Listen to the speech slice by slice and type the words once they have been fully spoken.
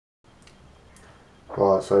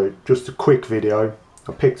Right, so just a quick video.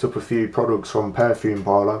 I picked up a few products from Perfume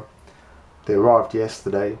Parlour. They arrived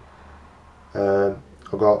yesterday. I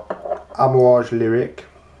got Amouage Lyric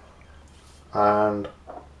and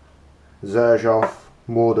Xerjoff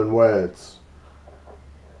More Than Words.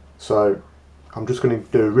 So I'm just going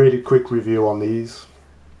to do a really quick review on these.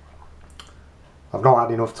 I've not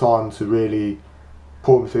had enough time to really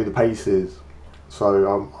put them through the paces,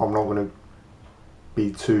 so I'm not going to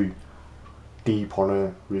be too deep on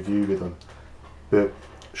a review with them. But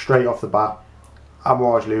straight off the bat,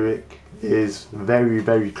 Amouage Lyric is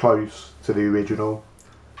very close to the original.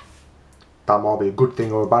 That might be a good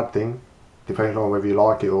thing or a bad thing, depending on whether you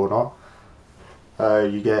like it or not.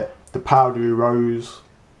 You get the powdery rose,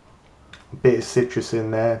 a bit of citrus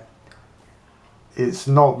in there. It's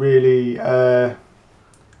not really, I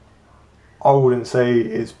wouldn't say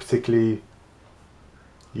it's particularly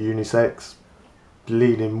unisex,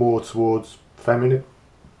 leaning more towards feminine,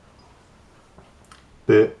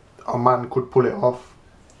 but a man could pull it off.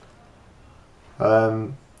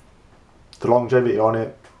 The longevity on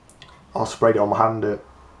it, I sprayed it on my hand at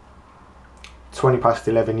 20 past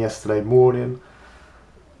 11 yesterday morning.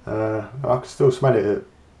 I can still smell it at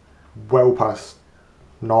well past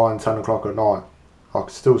 9-10 o'clock at night. I can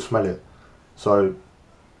still smell it. So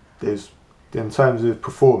there's, in terms of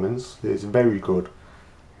performance, it's very good.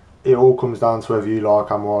 It all comes down to whether you like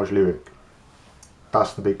Amouage Lyric.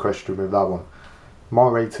 That's the big question with that one. My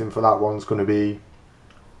rating for that one's going to be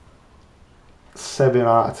 7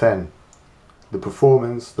 out of 10. The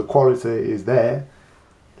performance, the quality is there.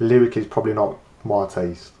 The lyric is probably not my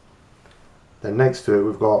taste. Then next to it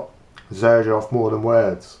we've got Xerjoff More Than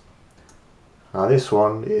Words. Now this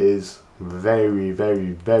one is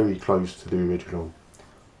very close to the original.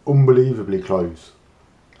 Unbelievably close.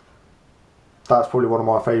 That's probably one of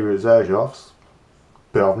my favourite Xerjoffs,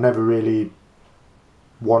 but I've never really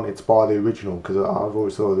wanted to buy the original because I've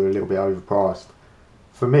always thought they were a little bit overpriced.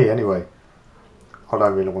 For me anyway. I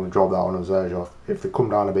don't really want to drop that on a Xerjoff. If they come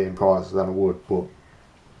down a bit in price then I would, but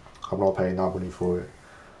I'm not paying that money for it.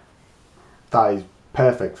 That is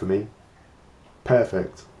perfect for me.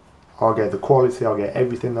 Perfect. I'll get the quality, I'll get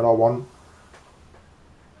everything that I want,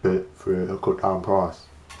 but for a cut down price.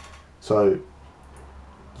 So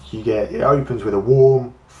you get, it opens with a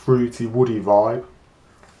warm, fruity, woody vibe,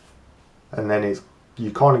 and then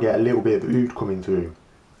you kind of get a little bit of oud coming through.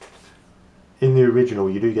 In the original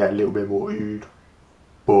you do get a little bit more oud,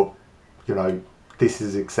 but you know, this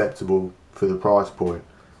is acceptable for the price point,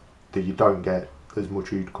 that you don't get as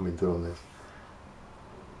much oud coming through on this,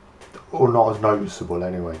 or not as noticeable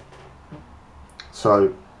anyway.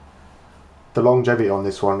 So the longevity on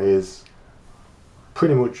this one is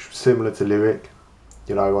pretty much similar to Lyric.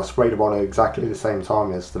 You know, I sprayed them on at exactly the same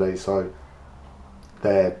time yesterday, so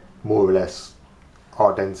they're more or less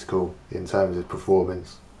identical in terms of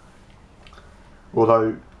performance.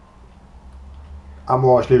 Although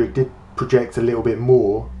Amouage Lyric did project a little bit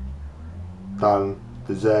more than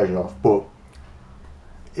the Xerjoff, but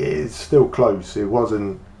it's still close. It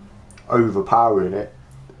wasn't overpowering it.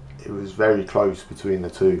 It was very close between the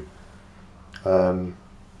two. The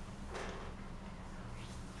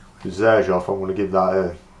Xerjoff, I'm going to give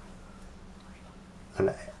that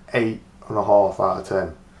an 8.5 out of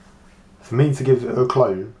 10. For me to give it a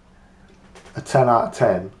clone a 10 out of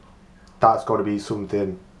 10, that's got to be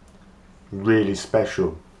something really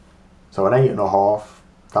special. So an 8.5,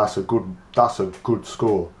 that's a good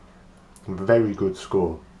score, a very good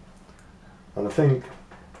score. And I think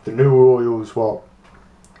the newer oils what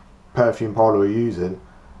Perfume Parlour are using,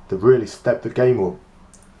 they've really stepped the game up.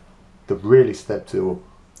 They've really stepped it up.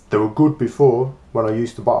 They were good before when I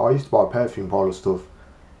used to buy Perfume Parlour stuff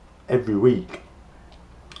every week,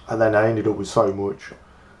 and then I ended up with so much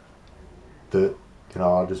that, you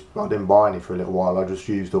know, I didn't buy any for a little while. I just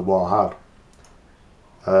used up what I had.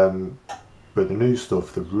 But the new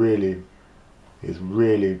stuff, they've really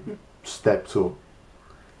stepped up.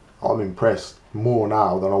 I'm impressed more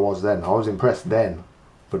now than I was then. I was impressed then,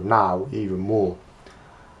 but now even more.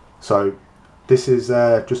 So this is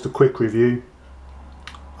just a quick review.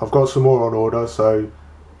 I've got some more on order, so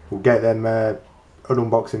we'll get them an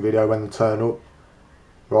unboxing video when they turn up.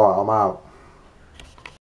 Right, I'm out.